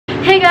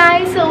Hey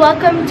guys, so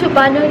welcome to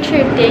Bandung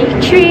trip day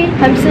 3.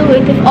 I'm still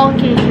waiting.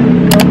 Okay, here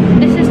we go.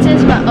 This is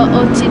just my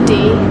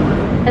today.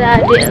 And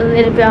I did a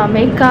little bit of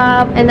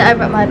makeup and I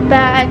brought my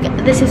bag.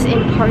 This is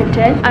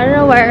important. I don't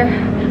know where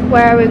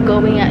we're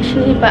going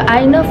actually, but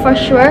I know for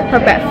sure for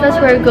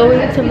breakfast we're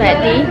going to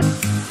Medi.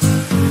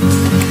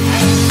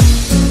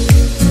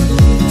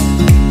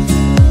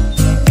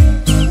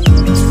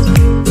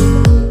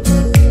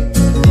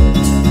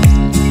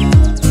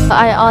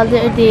 I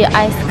ordered the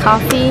iced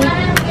coffee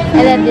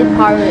and then the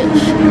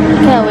porridge.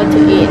 Can't wait to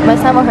eat. My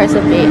stomach hurts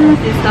a bit.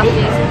 This stuff is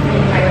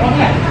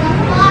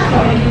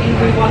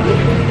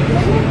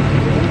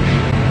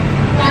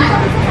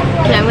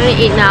okay, I'm gonna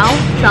eat now.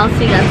 So I'll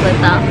see you guys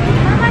later.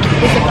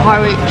 It's a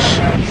porridge.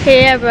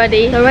 Hey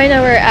everybody. So right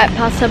now we're at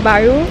Pasar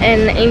Baru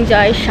and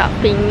enjoy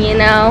shopping, you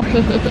know.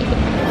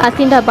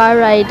 Atin dah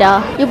barai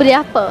dah. You beli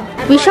apa?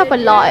 We shop a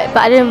lot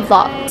but I didn't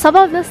vlog. Some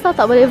of the stuff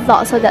tak boleh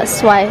vlog, so that's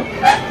why.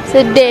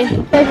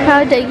 Sedih. They're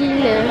crowded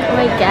gila. Oh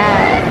my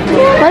god.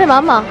 Mana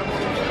mama?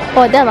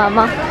 Oh, dah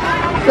mama.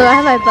 Look, I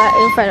have my bag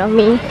in front of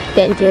me.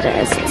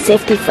 Dangerous.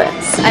 Safety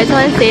first. I just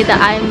want to say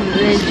that I'm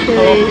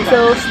literally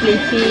so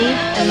sleepy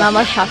and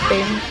mama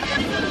shopping.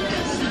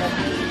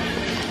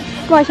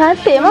 Wah,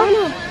 cantik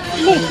mama.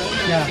 Oh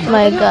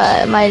my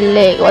god, my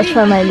leg. Watch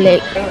for my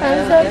leg.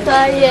 I'm so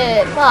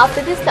tired. Ma,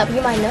 after this tak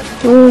pergi mana?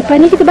 Lepas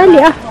ni kita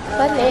balik lah.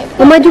 Balik?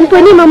 Mama jumpa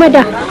ni Mama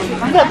dah.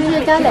 Tak pergi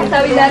jalan.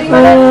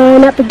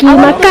 Nak pergi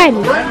makan.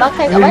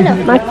 Makan kat mana?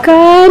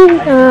 Makan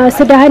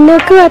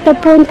sederhana ke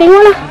ataupun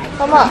tengoklah.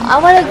 Mama,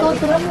 I wanna go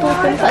to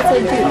tempat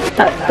sejuk.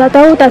 Tak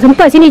tahu, tak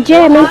sempat sini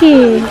jam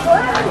nanti.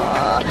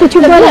 Kita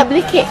cuba lah.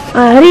 Beli kek.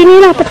 Hari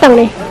ni lah petang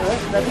ni.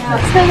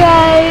 So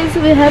guys,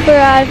 we have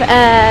arrived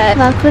at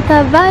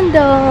Kota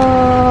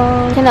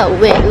Bandung. Cannot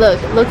wait.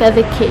 Look at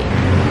the cake.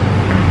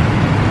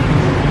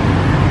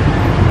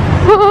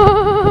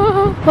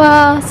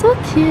 Wow, so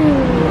cute.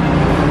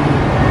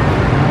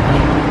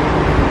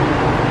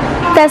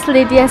 That's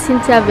Lydia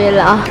Cynthia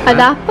Bella.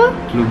 Ada apa?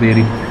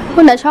 Blueberry.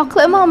 Oh, nak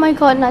coklat mah. Oh my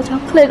god, nak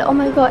coklat. Oh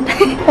my god.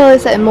 Oh,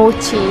 it's like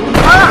mochi.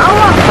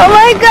 Oh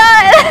my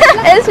god.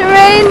 It's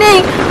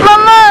raining.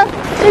 Mama,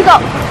 you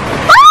got.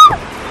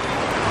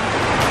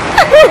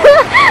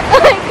 Oh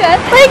my god,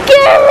 my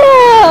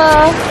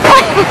camera!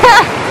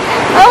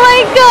 Oh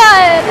my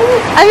god,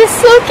 I'm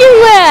soaking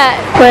wet.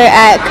 We're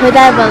at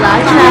Kedai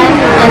Belacan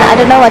and I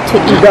don't know what to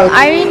eat.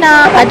 Aireen,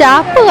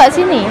 ada apa kat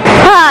sini?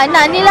 Ha,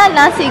 nak ni lah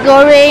nasi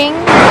goreng.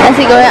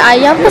 Nasi goreng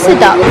ayam pun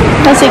sedap.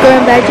 Nasi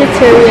goreng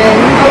vegetarian.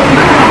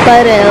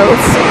 What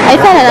else? I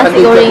thought ada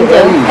nasi goreng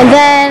je. And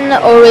then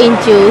orange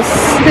juice.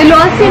 Telur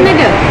asin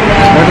ada?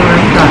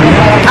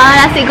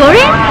 Nasi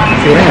goreng?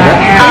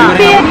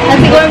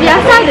 Nasi goreng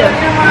biasa ada?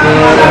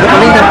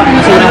 Paling tak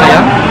nasi goreng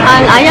ayam.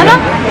 Ayam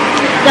lah.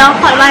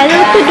 Yang hot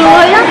Milo tu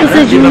dua lah.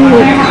 Sejuk.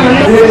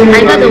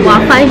 I got the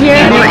Wi-Fi here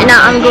and right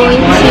now I'm going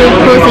to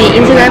post an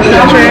Instagram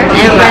picture and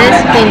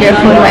everybody's playing their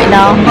phone right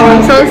now. I'm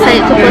so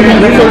excited to post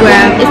an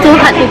Instagram. It's so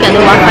hard to get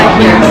the Wi-Fi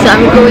here, so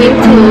I'm going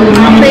to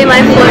play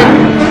my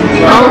phone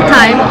all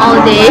time,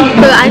 all day.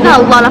 So I got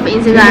a lot of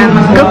Instagram.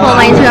 Go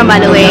follow my Instagram by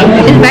the way.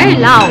 It's very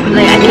loud.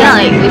 Like I cannot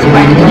like whisper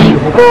anything.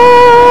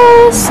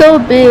 Oh, so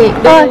big.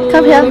 Oh,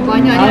 come here.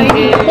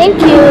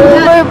 Thank you.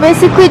 We're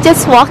basically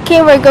just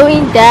walking. We're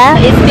going there.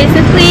 It's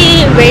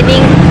basically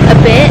raining a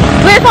bit.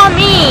 Wait for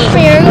me.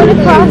 We're going to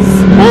cross.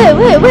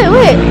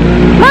 Wait.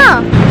 Ma.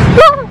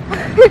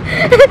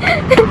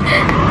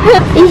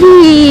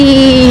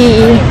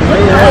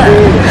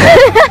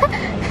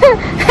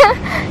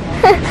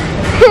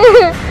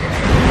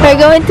 We're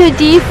going to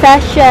D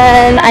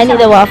Fashion. I need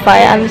a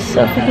Wi-Fi. I'm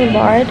so freaking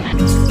bored.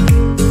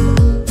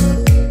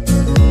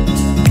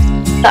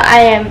 So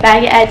I am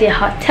back at the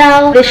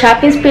hotel. The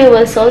shopping spree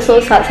was so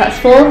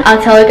successful.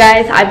 I'll tell you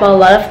guys, I bought a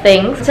lot of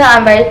things. So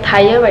I'm very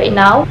tired right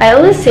now. I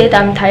always say that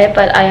I'm tired,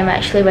 but I am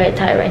actually very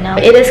tired right now.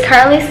 It is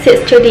currently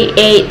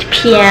 6:38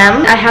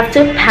 p.m. I have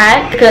to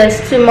pack because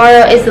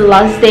tomorrow is the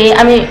last day.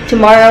 I mean,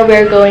 tomorrow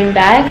we're going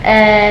back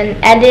and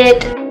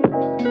edit.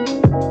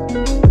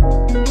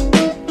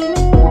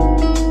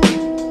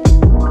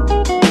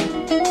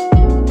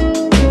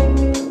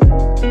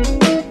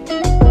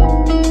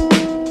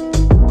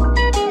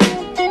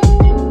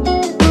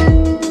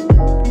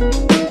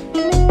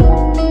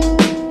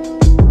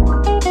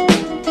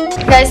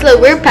 Guys,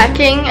 look, we're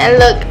packing and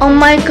look, oh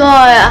my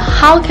god,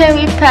 how can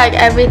we pack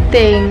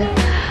everything?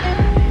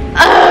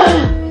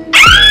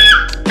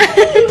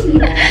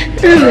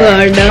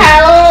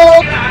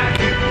 Help!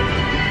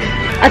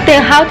 I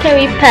think, how can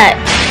we pack?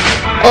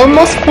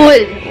 Almost full.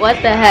 What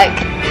the heck?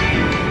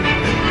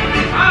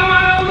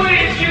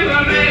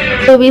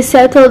 So we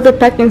settled the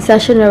packing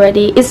session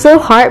already. It's so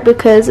hard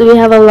because we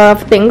have a lot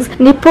of things.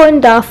 Ni pun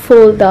dah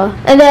full dah.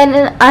 And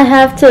then I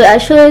have to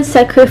actually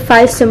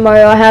sacrifice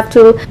tomorrow. I have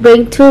to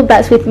bring 2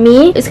 bags with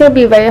me. It's gonna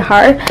be very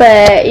hard,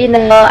 but you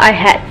know, I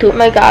had to. Oh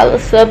my god, it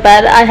was so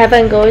bad. I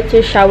haven't gone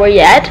to shower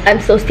yet. I'm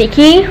so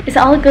sticky. It's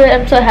all good.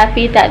 I'm so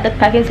happy that the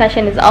packing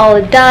session is all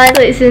done.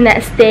 So it's the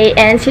next day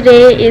and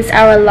today is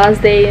our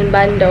last day in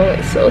Bandung.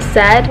 It's so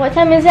sad. What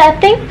time is it? I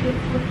think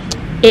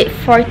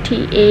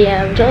 8:40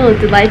 a.m. Oh,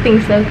 the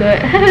lighting's so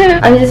good.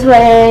 I'm just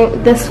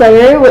wearing the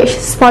sweater, which,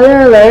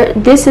 spoiler alert,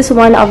 this is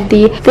one of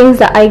the things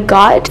that I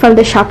got from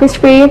the shopping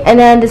spree, and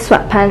then the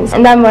sweatpants,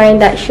 and I'm wearing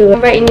that shoe.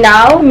 Right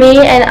now,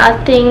 me and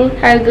Ating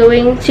are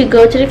going to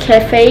go to the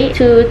cafe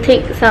to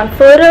take some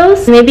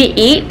photos, maybe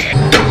eat.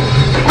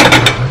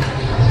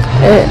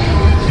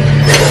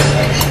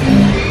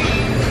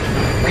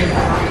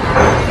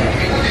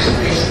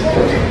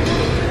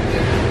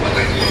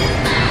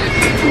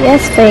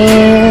 Yes,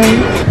 fam.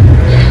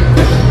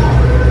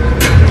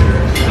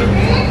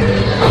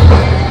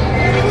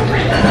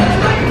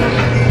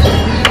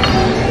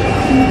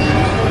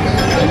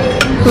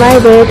 My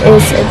bread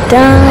is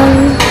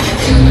done.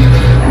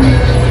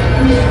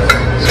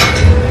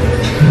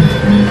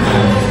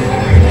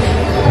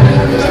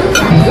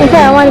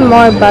 Okay, I want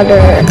more butter.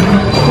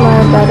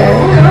 More butter.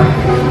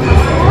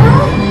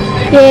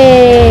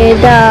 Yay,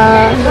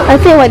 I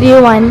think, what do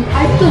you want?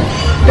 I took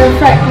the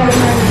fried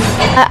calamari.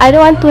 I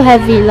don't want too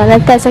heavy lah,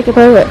 nanti saya sakit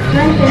perut.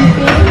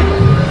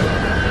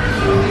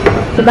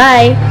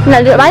 Bye.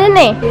 Nak duduk mana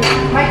ni?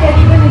 My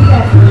cabinet is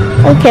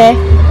there. Okay.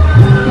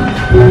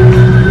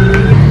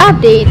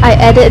 Update. I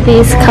added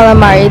this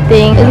calamari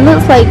thing. It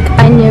looks like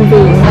onion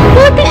rings.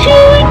 What the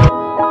shit?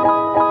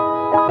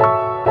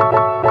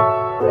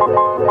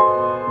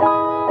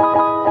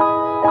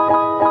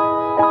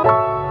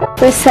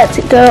 We're set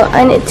to go.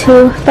 I need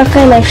to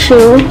pakai my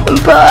shoe.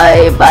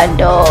 Bye,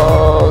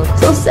 Bandung.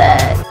 So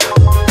sad.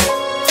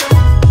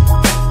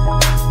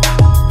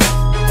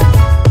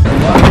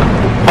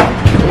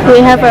 We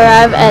have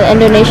arrived at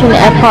Indonesian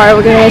airport.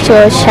 We're going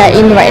to check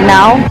in right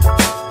now.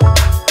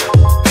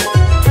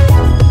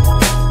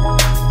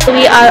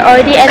 We are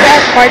already at the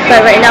airport,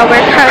 but right now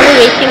we're currently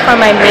waiting for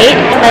my mate.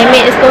 My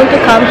mate is going to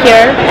come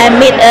here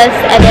and meet us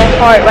at the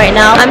airport right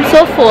now. I'm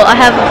so full. I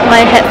have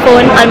my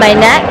headphone on my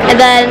neck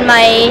and then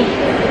my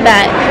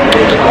bag.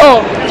 Oh,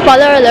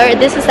 spoiler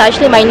alert, this is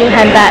actually my new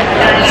handbag.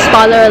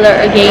 Spoiler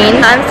alert again.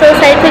 I'm so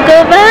excited to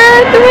go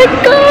back. Oh my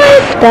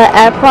god. The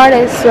airport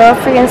is so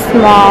freaking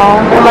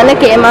small. Mana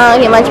kemah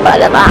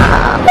cepat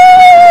datang.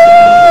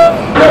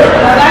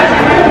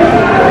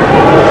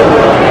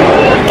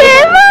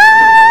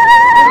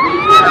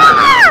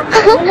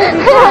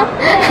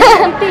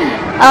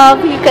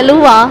 Pergi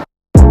keluar.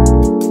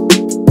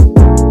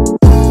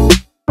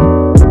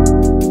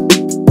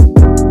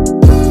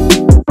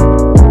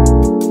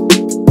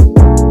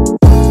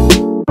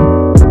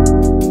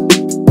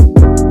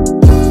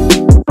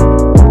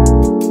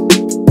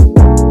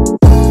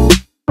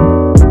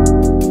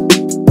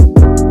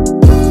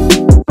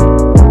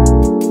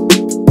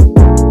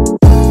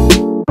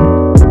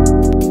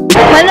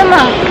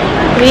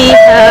 We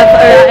have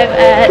arrived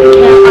at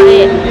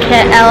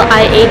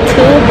KLIA2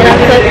 and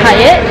I'm so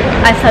tired.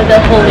 I slept the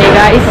whole way,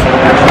 guys.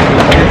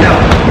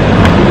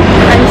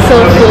 I'm so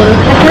full.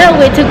 I cannot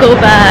wait to go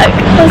back.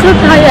 I'm so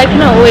tired. I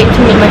cannot wait to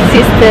meet my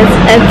sisters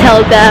and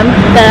tell them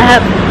that I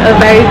have a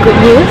very good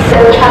news.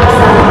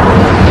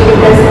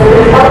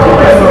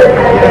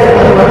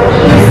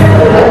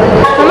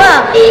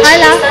 Mama, I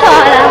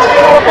lapar lah.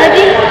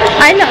 Tadi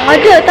I nak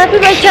order tapi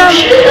macam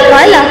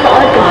malas nak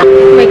order.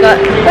 Oh my god.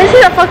 Why is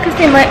it not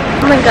focusing?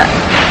 Oh my god.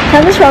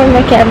 Something's wrong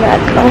with my camera. I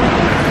don't know.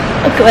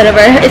 Okay, whatever.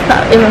 It's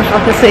not even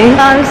focusing.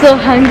 I'm so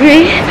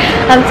hungry.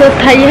 I'm so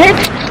tired.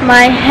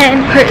 My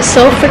hand hurts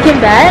so freaking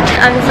bad.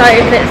 I'm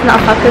sorry if it's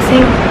not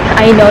focusing.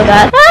 I know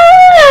that.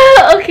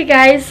 Okay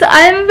guys,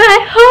 I'm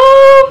back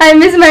home. I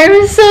miss my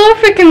room so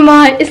freaking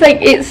much. It's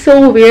like, it's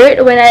so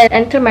weird when I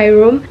enter my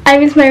room. I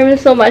miss my room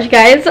so much,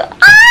 guys.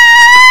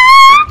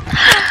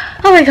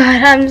 Oh my god,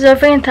 I'm so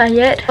freaking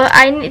tired.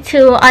 I need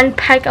to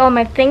unpack all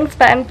my things,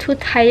 but I'm too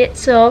tired,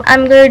 so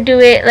I'm gonna do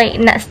it like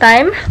next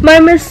time. My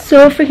room is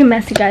so freaking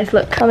messy, guys.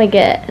 Look. Oh my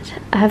god,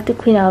 I have to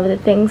clean all of the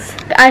things.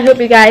 I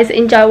hope you guys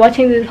enjoy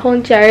watching this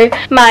whole journey,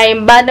 my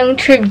Bandung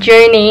trip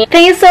journey.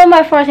 Thank you so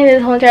much for watching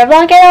this whole entire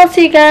vlog, and I'll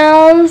see you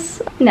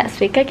guys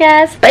next week, I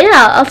guess. But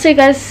yeah, I'll see you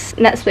guys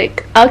next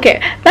week. Okay,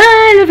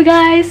 bye. Love you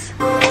guys.